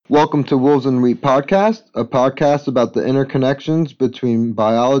Welcome to Wolves and Wheat Podcast, a podcast about the interconnections between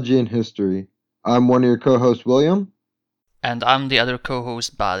biology and history. I'm one of your co-hosts, William. And I'm the other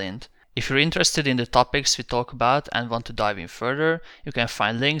co-host, Valiant. If you're interested in the topics we talk about and want to dive in further, you can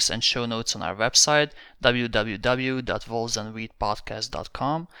find links and show notes on our website,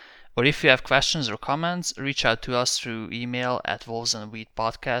 www.wolvesandwheatpodcast.com. Or if you have questions or comments, reach out to us through email at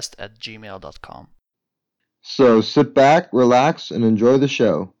wolvesandwheatpodcast@gmail.com. So sit back, relax, and enjoy the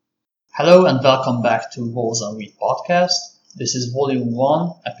show. Hello and welcome back to Wolves and Wheat Podcast. This is Volume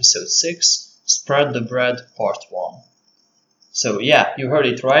 1, Episode 6, Spread the Bread, Part 1. So yeah, you heard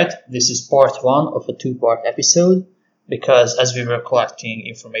it right. This is part 1 of a 2-part episode because as we were collecting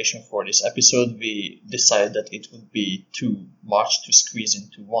information for this episode, we decided that it would be too much to squeeze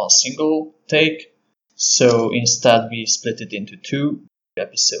into one single take. So instead we split it into 2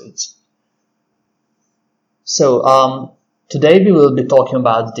 episodes. So today we will be talking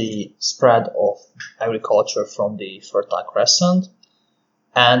about the spread of agriculture from the Fertile Crescent.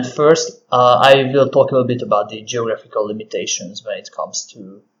 And first, I will talk a little bit about the geographical limitations when it comes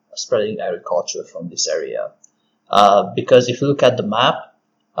to spreading agriculture from this area. Because if you look at the map,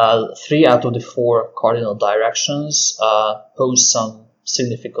 3 out of the 4 cardinal directions pose some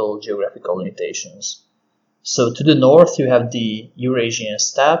significant geographical limitations. So to the north, you have the Eurasian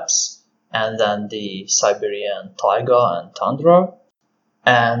steppes, and then the Siberian taiga and tundra.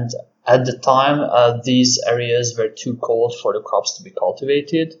 And at the time, these areas were too cold for the crops to be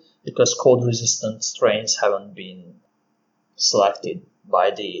cultivated because cold-resistant strains haven't been selected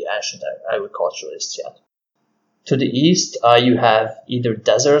by the ancient agriculturalists yet. To the east, you have either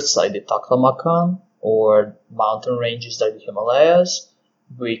deserts like the Taklamakan or mountain ranges like the Himalayas,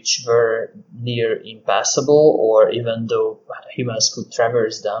 which were near impassable, or even though humans could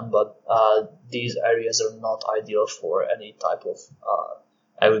traverse them, but these areas are not ideal for any type of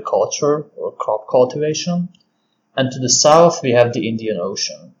agriculture or crop cultivation. And to the south, we have the Indian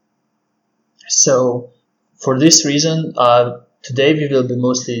Ocean. So for this reason, today we will be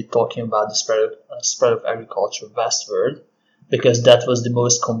mostly talking about the spread of agriculture westward, because that was the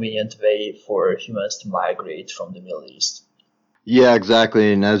most convenient way for humans to migrate from the Middle East. Yeah,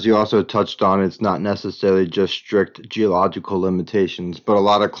 exactly. And as you also touched on, it's not necessarily just strict geological limitations, but a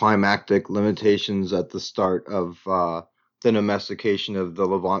lot of climatic limitations at the start of the domestication of the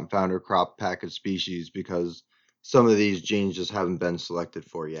Levant founder crop package species, because some of these genes just haven't been selected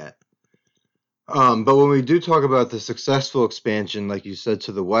for yet. But when we do talk about the successful expansion, like you said,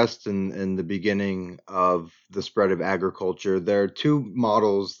 to the west in the beginning of the spread of agriculture, there are 2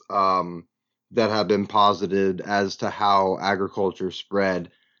 models that have been posited as to how agriculture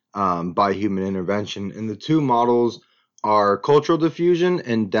spread by human intervention. And the 2 models are cultural diffusion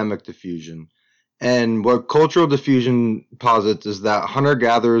and demic diffusion. And what cultural diffusion posits is that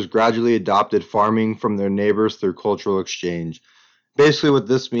hunter-gatherers gradually adopted farming from their neighbors through cultural exchange. Basically, what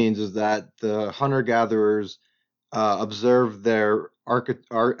this means is that the hunter-gatherers observed their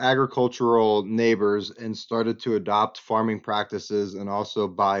agricultural neighbors and started to adopt farming practices, and also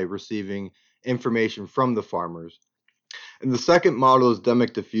by receiving information from the farmers. And the second model is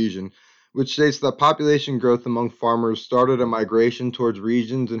demic diffusion, which states that population growth among farmers started a migration towards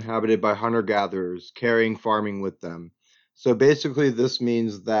regions inhabited by hunter-gatherers, carrying farming with them. So basically, this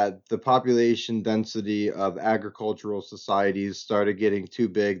means that the population density of agricultural societies started getting too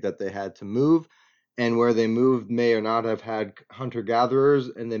big that they had to move, and where they moved may or not have had hunter-gatherers,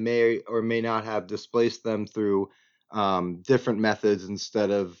 and they may or may not have displaced them through different methods instead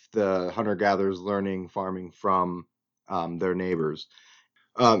of the hunter-gatherers learning farming from their neighbors.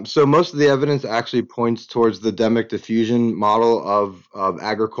 So most of the evidence actually points towards the demic diffusion model of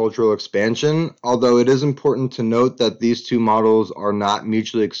agricultural expansion, although it is important to note that these 2 models are not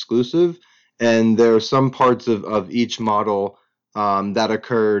mutually exclusive, and there are some parts of each model that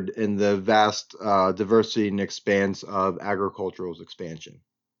occurred in the vast diversity and expanse of agricultural expansion.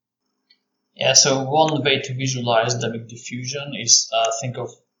 Yeah, so one way to visualize demic diffusion is think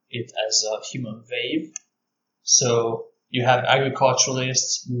of it as a human wave. So you have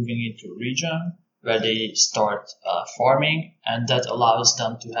agriculturalists moving into a region where they start farming, and that allows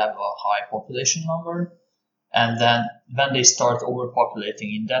them to have a high population number. And then when they start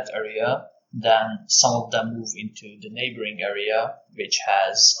overpopulating in that area, then some of them move into the neighboring area, which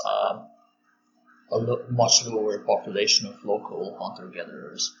has much lower population of local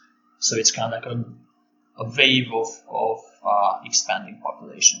hunter-gatherers. So it's kind of like a wave of expanding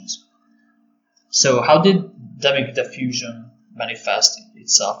populations. So how did demic diffusion manifest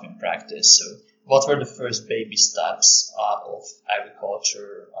itself in practice? So what were the first baby steps of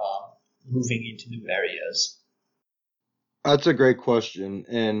agriculture moving into new areas? That's a great question.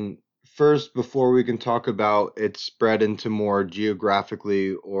 And first, before we can talk about its spread into more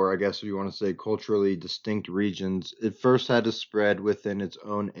geographically, or I guess if you want to say culturally distinct regions, it first had to spread within its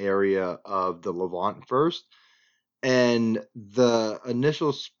own area of the Levant first. And the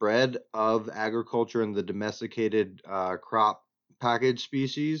initial spread of agriculture and the domesticated crop package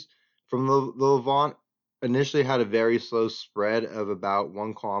species from the Levant initially had a very slow spread of about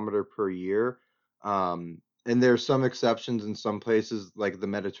 1 kilometer per year. And there are some exceptions in some places, like the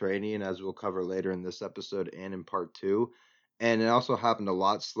Mediterranean, as we'll cover later in this episode and in part two. And it also happened a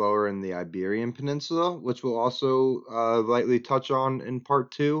lot slower in the Iberian Peninsula, which we'll also lightly touch on in part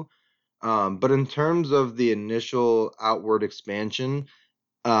two. But in terms of the initial outward expansion,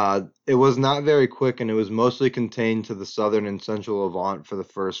 it was not very quick, and it was mostly contained to the southern and central Levant for the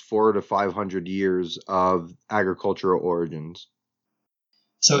first 400 to 500 years of agricultural origins.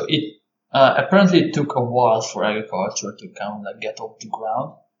 So it apparently took a while for agriculture to kind of like get off the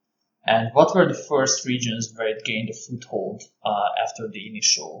ground. And what were the first regions where it gained a foothold after the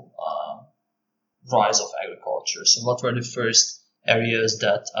initial rise of agriculture? So what were the first areas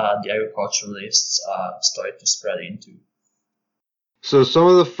that the agriculturalists started to spread into? So some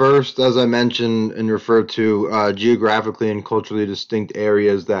of the first, as I mentioned and referred to, geographically and culturally distinct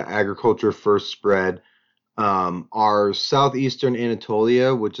areas that agriculture first spread are southeastern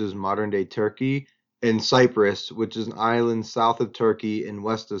Anatolia, which is modern day Turkey, and Cyprus, which is an island south of Turkey and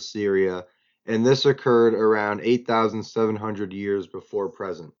west of Syria. And this occurred around 8,700 years before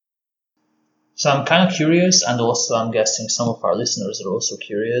present. So I'm kind of curious, and also I'm guessing some of our listeners are also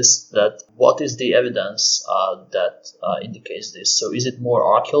curious that what is the evidence that indicates this? So is it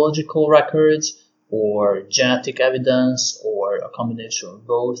more archaeological records, or genetic evidence, or a combination of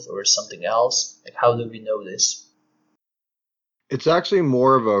both, or something else? Like, how do we know this? It's actually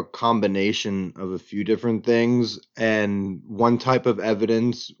more of a combination of a few different things, and one type of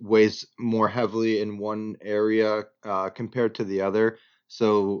evidence weighs more heavily in one area compared to the other.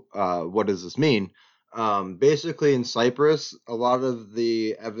 So, what does this mean? Basically, in Cyprus, a lot of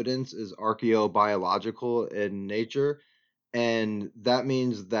the evidence is archaeobiological in nature, and that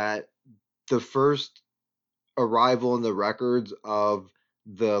means that the first arrival in the records of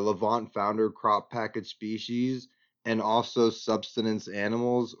the Levant founder crop package species and also subsistence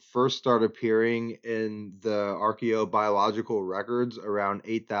animals first start appearing in the archaeobiological records around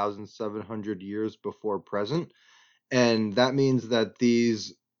 8,700 years before present. And that means that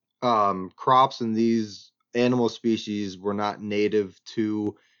these crops and these animal species were not native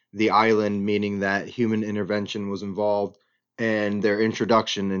to the island, meaning that human intervention was involved and their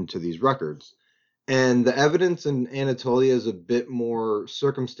introduction into these records. And the evidence in Anatolia is a bit more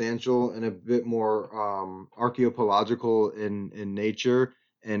circumstantial and a bit more archaeopological in nature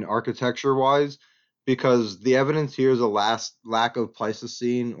and architecture wise, because the evidence here is a last lack of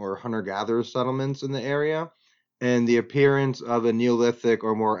Pleistocene or hunter-gatherer settlements in the area, and the appearance of a Neolithic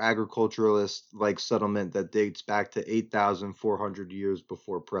or more agriculturalist like settlement that dates back to 8,400 years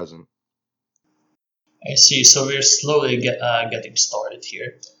before present. I see. So we're slowly getting started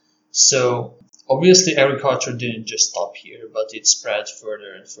here. So obviously, agriculture didn't just stop here, but it spread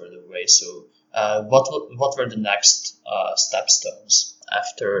further and further away. So what were the next stepstones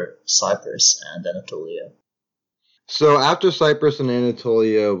after Cyprus and Anatolia? So after Cyprus and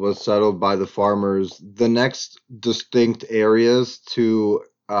Anatolia was settled by the farmers, the next distinct areas to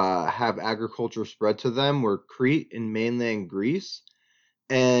have agriculture spread to them were Crete and mainland Greece,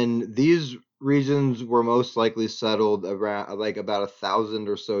 and these regions were most likely settled around like about 1,000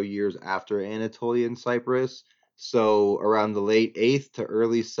 or so years after Anatolia and Cyprus, so around the late 8th to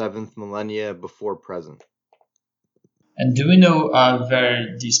early 7th millennia before present. And do we know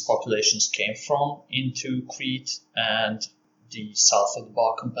where these populations came from into Crete and the south of the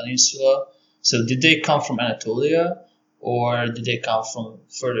Balkan Peninsula? So did they come from Anatolia, or did they come from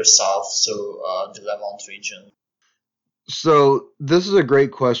further south, so the Levant region? So this is a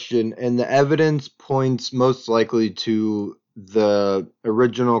great question, and the evidence points most likely to the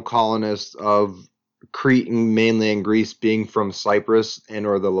original colonists of Crete and mainland Greece being from Cyprus and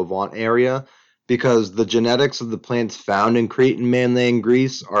or the Levant area, because the genetics of the plants found in Crete and mainland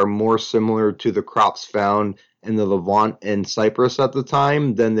Greece are more similar to the crops found in the Levant and Cyprus at the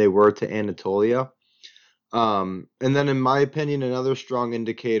time than they were to Anatolia. And then, in my opinion, another strong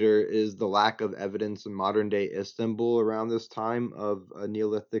indicator is the lack of evidence in modern day Istanbul around this time of a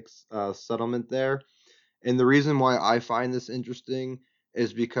Neolithic settlement there. And the reason why I find this interesting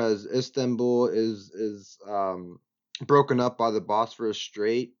is because Istanbul is broken up by the Bosphorus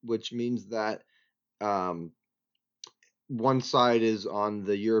Strait, which means that um, one side is on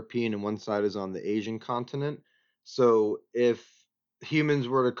the European and one side is on the Asian continent. So if humans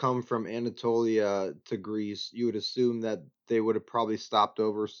were to come from Anatolia to Greece, you would assume that they would have probably stopped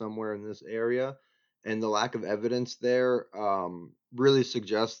over somewhere in this area. And the lack of evidence there really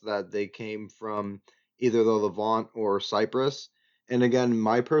suggests that they came from either the Levant or Cyprus. And again,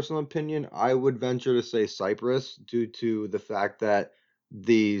 my personal opinion, I would venture to say Cyprus due to the fact that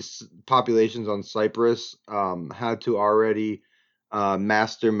these populations on Cyprus had to already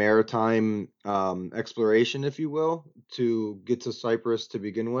master maritime exploration, if you will, to get to Cyprus to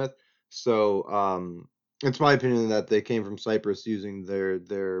begin with. So it's my opinion that they came from Cyprus using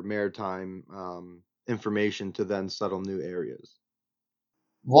their maritime information to then settle new areas.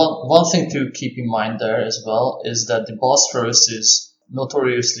 One thing to keep in mind there as well is that the Bosphorus is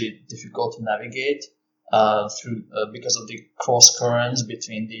notoriously difficult to navigate through because of the cross currents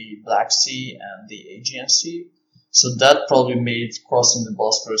between the Black Sea and the Aegean Sea. So that probably made crossing the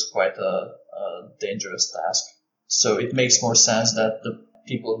Bosphorus quite a dangerous task. So it makes more sense that the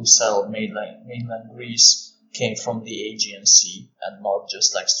people who settled mainland Greece came from the Aegean Sea and not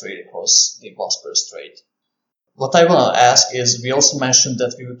just like straight across the Bosporus Strait. What I want to ask is, we also mentioned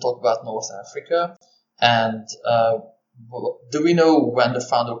that we would talk about North Africa, and do we know when the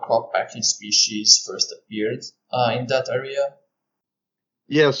founder crop package species first appeared in that area?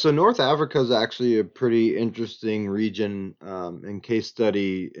 Yeah, so North Africa is actually a pretty interesting region and case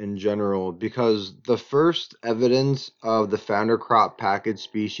study in general because the first evidence of the founder crop package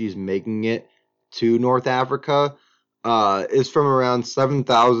species making it to North Africa is from around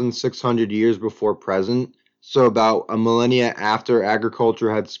 7,600 years before present. So about a millennia after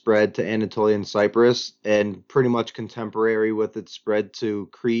agriculture had spread to Anatolian Cyprus and pretty much contemporary with its spread to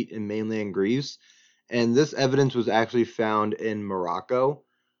Crete and mainland Greece. And this evidence was actually found in Morocco.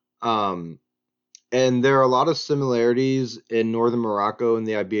 Um, and there are a lot of similarities in northern Morocco and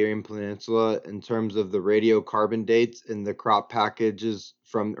the Iberian Peninsula in terms of the radiocarbon dates in the crop packages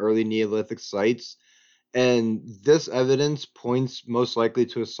from early Neolithic sites. And this evidence points most likely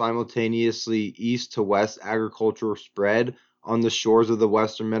to a simultaneously east to west agricultural spread on the shores of the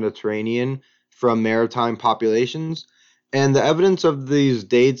Western Mediterranean from maritime populations. And the evidence of these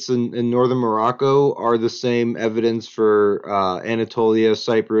dates in northern Morocco are the same evidence for Anatolia,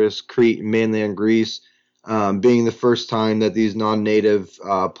 Cyprus, Crete, and mainland Greece, being the first time that these non native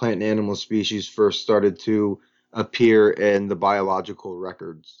plant and animal species first started to appear in the biological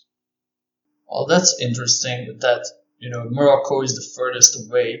records. Well, that's interesting that, Morocco is the furthest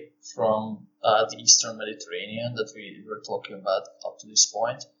away from the Eastern Mediterranean that we were talking about up to this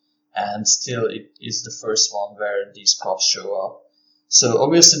point, and still it is the first one where these crops show up. So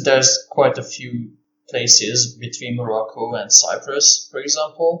obviously there's quite a few places between Morocco and Cyprus, for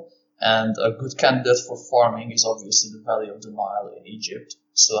example, and a good candidate for farming is obviously the Valley of the Nile in Egypt.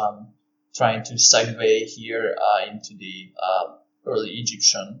 So I'm trying to segue here into the early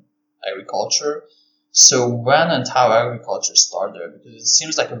Egyptian agriculture. So when and how agriculture started, because it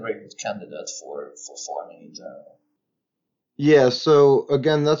seems like a very good candidate for farming in general. Yeah, so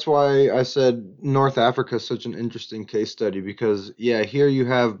again, that's why I said North Africa is such an interesting case study because, yeah, here you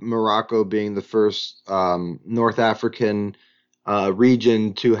have Morocco being the first North African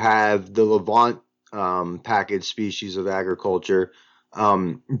region to have the Levant packaged species of agriculture.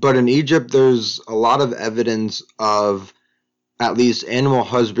 But in Egypt, there's a lot of evidence of at least animal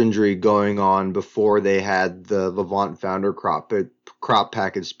husbandry going on before they had the Levant founder crop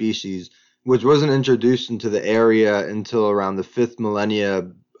package species, which wasn't introduced into the area until around the fifth millennia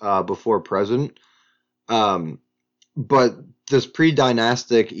before present. Um, but this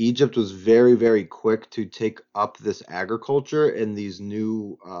pre-dynastic Egypt was very, very quick to take up this agriculture and these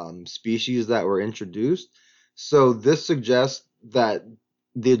new species that were introduced. So this suggests that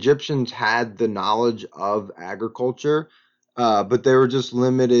the Egyptians had the knowledge of agriculture, but they were just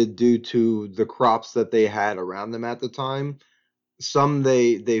limited due to the crops that they had around them at the time. Some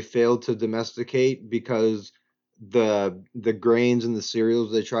they failed to domesticate because the grains and the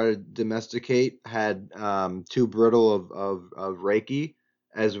cereals they try to domesticate had too brittle of reiki,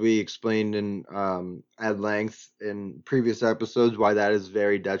 as we explained in at length in previous episodes why that is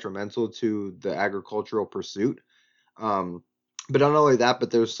very detrimental to the agricultural pursuit. um, but not only that,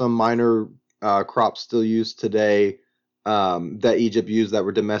 but there's some minor crops still used today that Egypt used that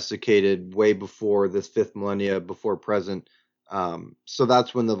were domesticated way before this fifth millennia before present. So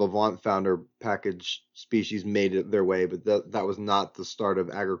that's when the Levant founder package species made it their way, but that was not the start of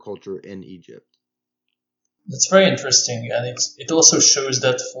agriculture in Egypt. That's very interesting, and it also shows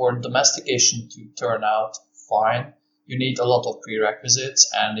that for domestication to turn out fine, you need a lot of prerequisites,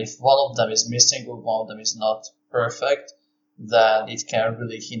 and if one of them is missing or one of them is not perfect, then it can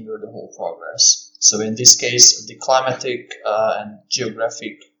really hinder the whole progress. So in this case, the climatic and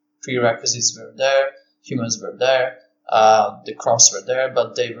geographic prerequisites were there, humans were there, the crops were there,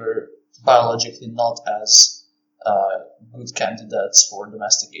 but they were biologically not as good candidates for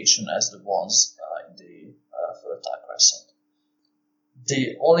domestication as the ones in the Fertile Crescent.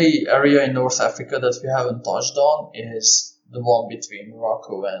 The only area in North Africa that we haven't touched on is the one between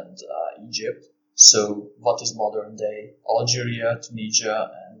Morocco and Egypt. So what is modern day Algeria,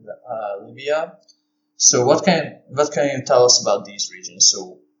 Tunisia, and Libya. So what can you tell us about these regions?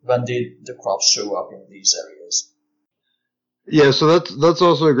 So when did the crops show up in these areas? Yeah, so that's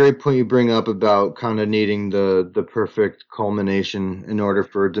also a great point you bring up about kind of needing the perfect culmination in order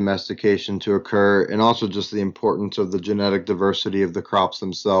for domestication to occur, and also just the importance of the genetic diversity of the crops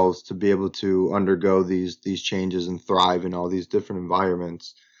themselves to be able to undergo these changes and thrive in all these different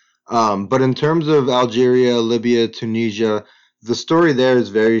environments. But in terms of Algeria, Libya, Tunisia, the story there is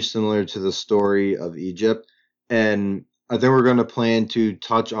very similar to the story of Egypt, and I think we're going to plan to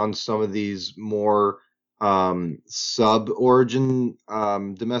touch on some of these more sub-origin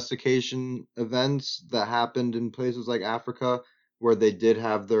domestication events that happened in places like Africa, where they did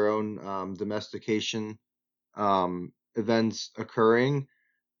have their own domestication events occurring.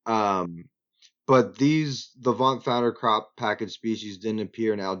 Um, but the Vaunt crop package species didn't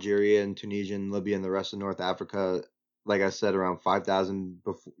appear in Algeria and Tunisia and Libya and the rest of North Africa, like I said, around 5,000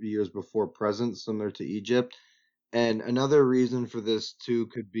 years before present, similar to Egypt. And another reason for this too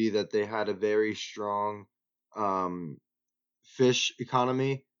could be that they had a very strong um, fish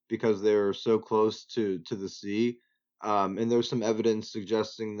economy because they were so close to the sea. And there's some evidence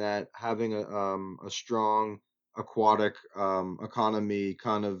suggesting that having a strong aquatic economy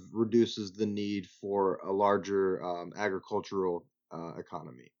kind of reduces the need for a larger agricultural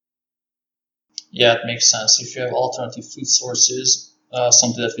economy. Yeah, it makes sense. If you have alternative food sources,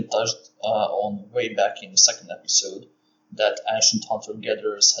 something that we touched on way back in the second episode, that ancient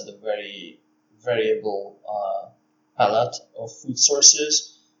hunter-gatherers had a very variable palette of food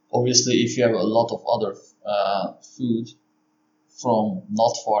sources. Obviously, if you have a lot of other food from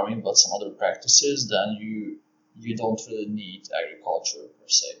not farming but some other practices, then you don't really need agriculture per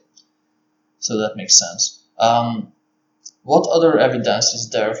se. So that makes sense. What other evidence is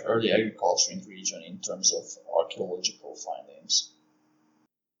there of early agriculture in the region in terms of archaeological findings?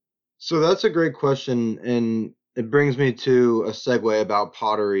 So that's a great question, and it brings me to a segue about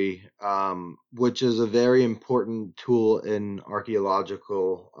pottery, which is a very important tool in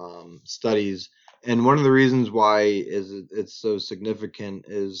archaeological studies. And one of the reasons why it's so significant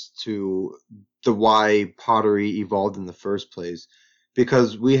is to the why pottery evolved in the first place,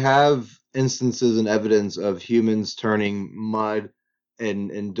 because we have instances and evidence of humans turning mud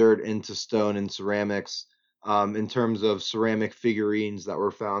and dirt into stone and ceramics in terms of ceramic figurines that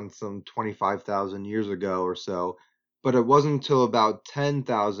were found some 25,000 years ago or so. But it wasn't until about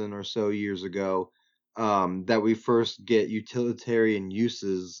 10,000 or so years ago that we first get utilitarian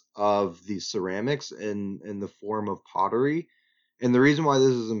uses of these ceramics in the form of pottery. And the reason why this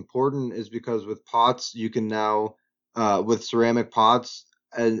is important is because with pots, you can now, with ceramic pots,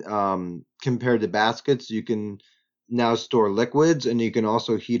 and compared to baskets, you can now store liquids and you can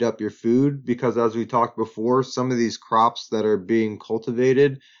also heat up your food because, as we talked before, some of these crops that are being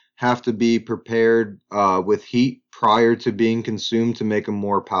cultivated have to be prepared with heat prior to being consumed to make them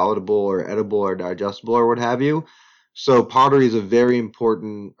more palatable or edible or digestible or what have you. So pottery is a very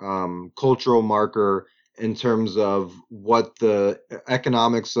important cultural marker in terms of what the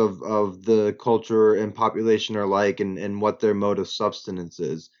economics of the culture and population are like and what their mode of subsistence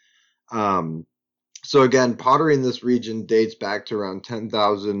is. Um, so again, pottery in this region dates back to around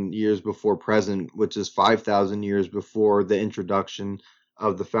 10,000 years before present, which is 5,000 years before the introduction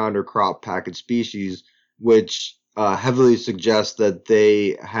of the founder crop package species, which heavily suggests that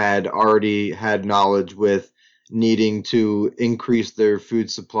they had already had knowledge with needing to increase their food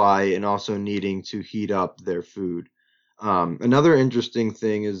supply and also needing to heat up their food. Another interesting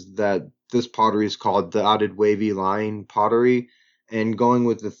thing is that this pottery is called dotted wavy line pottery, and going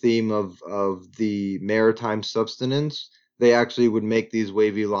with the theme of the maritime subsistence, they actually would make these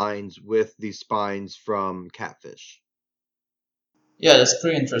wavy lines with the spines from catfish. Yeah, that's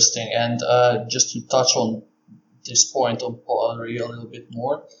pretty interesting. And just to touch on this point on pottery a little bit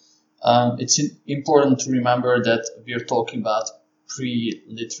more, it's important to remember that we are talking about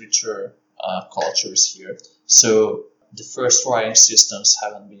pre-literature cultures here. So the first writing systems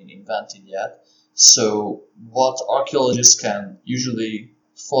haven't been invented yet. So what archaeologists can usually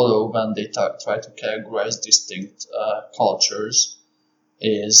follow when they try to categorize distinct cultures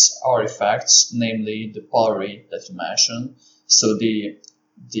is artifacts, namely the pottery that you mentioned. So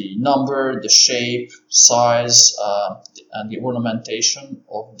the number, the shape, size, and the ornamentation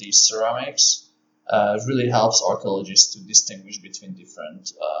of these ceramics really helps archaeologists to distinguish between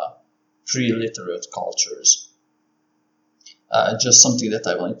different pre-literate cultures. Just something that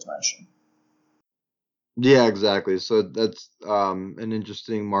I wanted to mention. Yeah, exactly. So that's an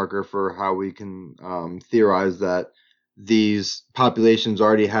interesting marker for how we can theorize that these populations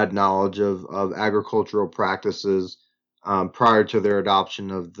already had knowledge of agricultural practices prior to their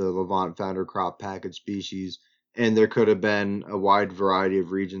adoption of the Levant founder crop package species, and there could have been a wide variety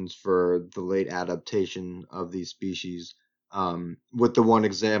of regions for the late adaptation of these species. With the one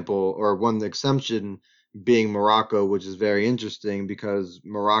example or one exception being Morocco, which is very interesting because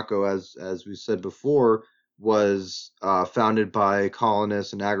Morocco, as we said before, was founded by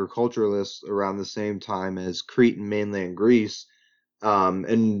colonists and agriculturalists around the same time as Crete and mainland Greece.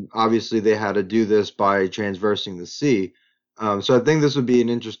 And obviously, they had to do this by transversing the sea. So I think this would be an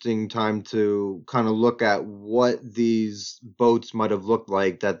interesting time to kind of look at what these boats might have looked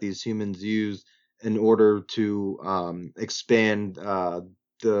like that these humans used in order to expand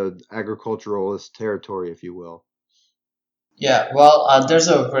the agriculturalist territory, if you will. Yeah, well, there's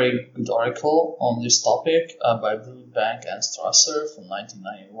a very good article on this topic by Broodbank and Strasser from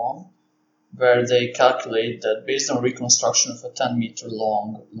 1991, where they calculate that based on reconstruction of a 10-meter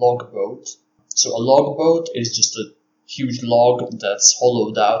long log boat. So a log boat is just a huge log that's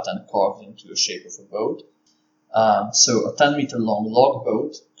hollowed out and carved into the shape of a boat. So a 10-meter long log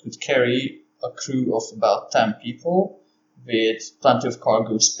boat could carry a crew of about 10 people with plenty of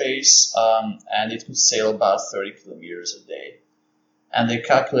cargo space, and it could sail about 30 kilometers a day. And they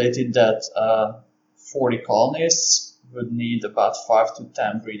calculated that 40 colonists would need about 5 to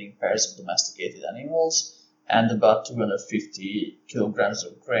 10 breeding pairs of domesticated animals and about 250 kilograms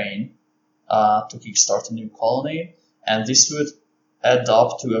of grain to kickstart a new colony. And this would add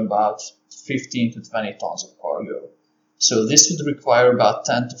up to about 15 to 20 tons of cargo. So this would require about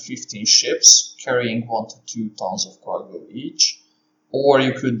 10 to 15 ships carrying 1 to 2 tons of cargo each. Or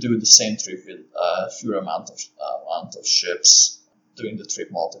you could do the same trip with a fewer amount of ships doing the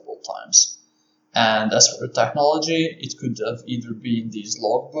trip multiple times. And as for the technology, it could have either been these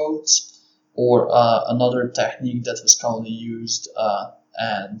log boats or another technique that was commonly used,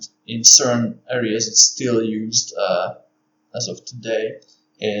 and in certain areas it's still used as of today,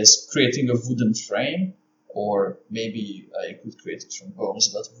 is creating a wooden frame, or maybe you could create it from bones,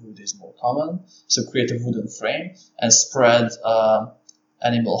 but wood is more common. So create a wooden frame and spread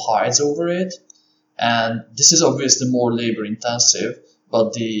animal hides over it. And this is obviously more labor intensive,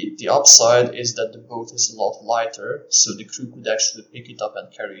 but the upside is that the boat is a lot lighter, so the crew could actually pick it up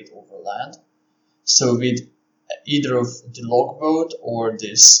and carry it over land. So with either of the log boat or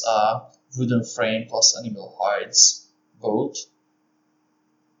this wooden frame plus animal hides boat,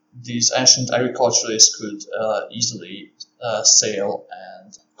 these ancient agriculturalists could easily sail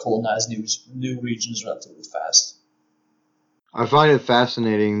and colonize new regions relatively fast. I find it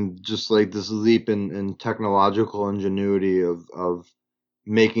fascinating, just like this leap in technological ingenuity of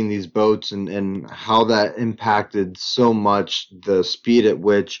making these boats and how that impacted so much the speed at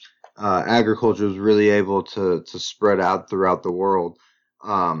which agriculture was really able to spread out throughout the world.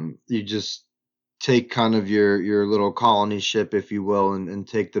 You just take kind of your little colony ship, if you will, and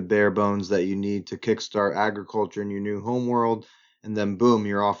take the bare bones that you need to kickstart agriculture in your new homeworld, and then boom,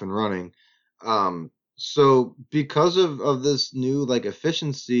 you're off and running. So because of this new like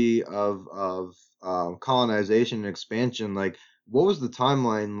efficiency of colonization and expansion, like what was the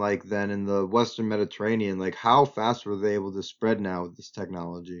timeline like then in the Western Mediterranean? Like how fast were they able to spread now with this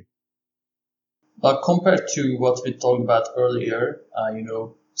technology? Compared to what we talked about earlier,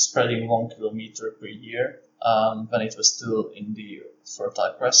 spreading 1 kilometer per year, when it was still in the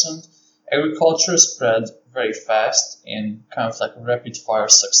Fertile Crescent, agriculture spread very fast in kind of like a rapid fire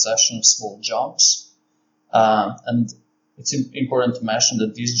succession of small jumps. And it's important to mention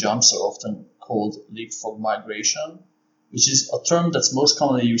that these jumps are often called leapfrog migration, which is a term that's most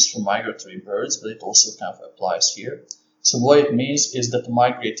commonly used for migratory birds, but it also kind of applies here. So what it means is that the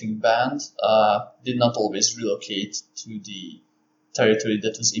migrating band did not always relocate to the territory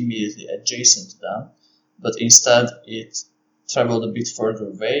that was immediately adjacent to them, but instead it traveled a bit further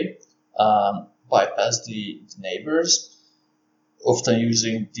away, bypassed the neighbors, often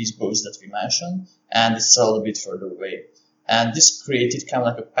using these boats that we mentioned, and it traveled a bit further away. And this created kind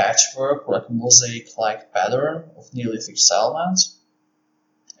of like a patchwork or like a mosaic-like pattern of Neolithic settlements.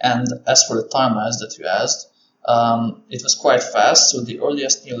 And as for the timelines that you asked, it was quite fast. So the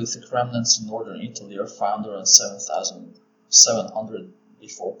earliest Neolithic remnants in northern Italy are found around 7,700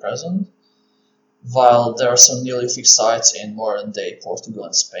 before present. while there are some Neolithic sites in modern-day Portugal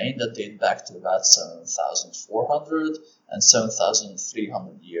and Spain that date back to about 7,400 and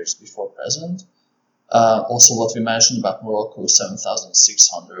 7,300 years before present. Also, what we mentioned about Morocco,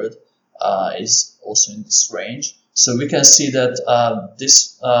 7,600, is also in this range. So we can see that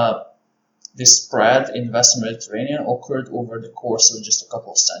this spread in the Western Mediterranean occurred over the course of just a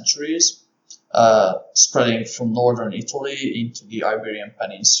couple of centuries, spreading from northern Italy into the Iberian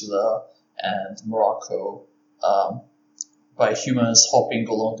Peninsula and Morocco, by humans hopping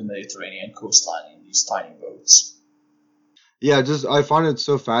along the Mediterranean coastline in these tiny boats. Yeah, just I find it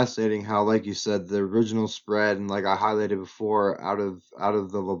so fascinating how, like you said, the original spread and like I highlighted before, out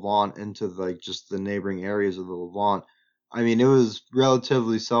of the Levant into like just the neighboring areas of the Levant. I mean, it was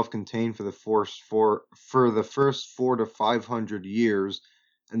relatively self-contained for the first 400 to 500 years,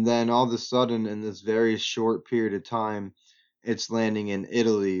 and then all of a sudden, in this very short period of time, it's landing in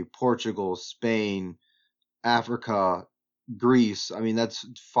Italy, Portugal, Spain, Africa, Greece. I mean, that's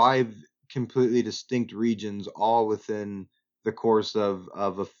five completely distinct regions, all within the course of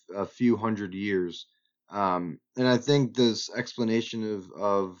a few hundred years. And I think this explanation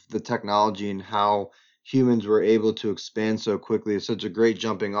of the technology and how humans were able to expand so quickly is such a great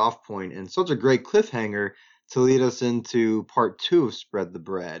jumping off point and such a great cliffhanger to lead us into part two of Spread the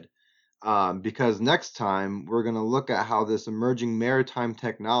Bread. Because next time we're going to look at how this emerging maritime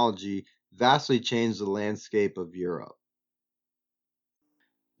technology vastly changed the landscape of Europe.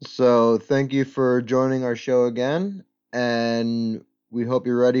 So, thank you for joining our show again, and we hope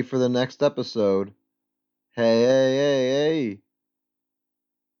you're ready for the next episode. Hey, hey, hey, hey.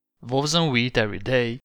 Wolves and wheat every day.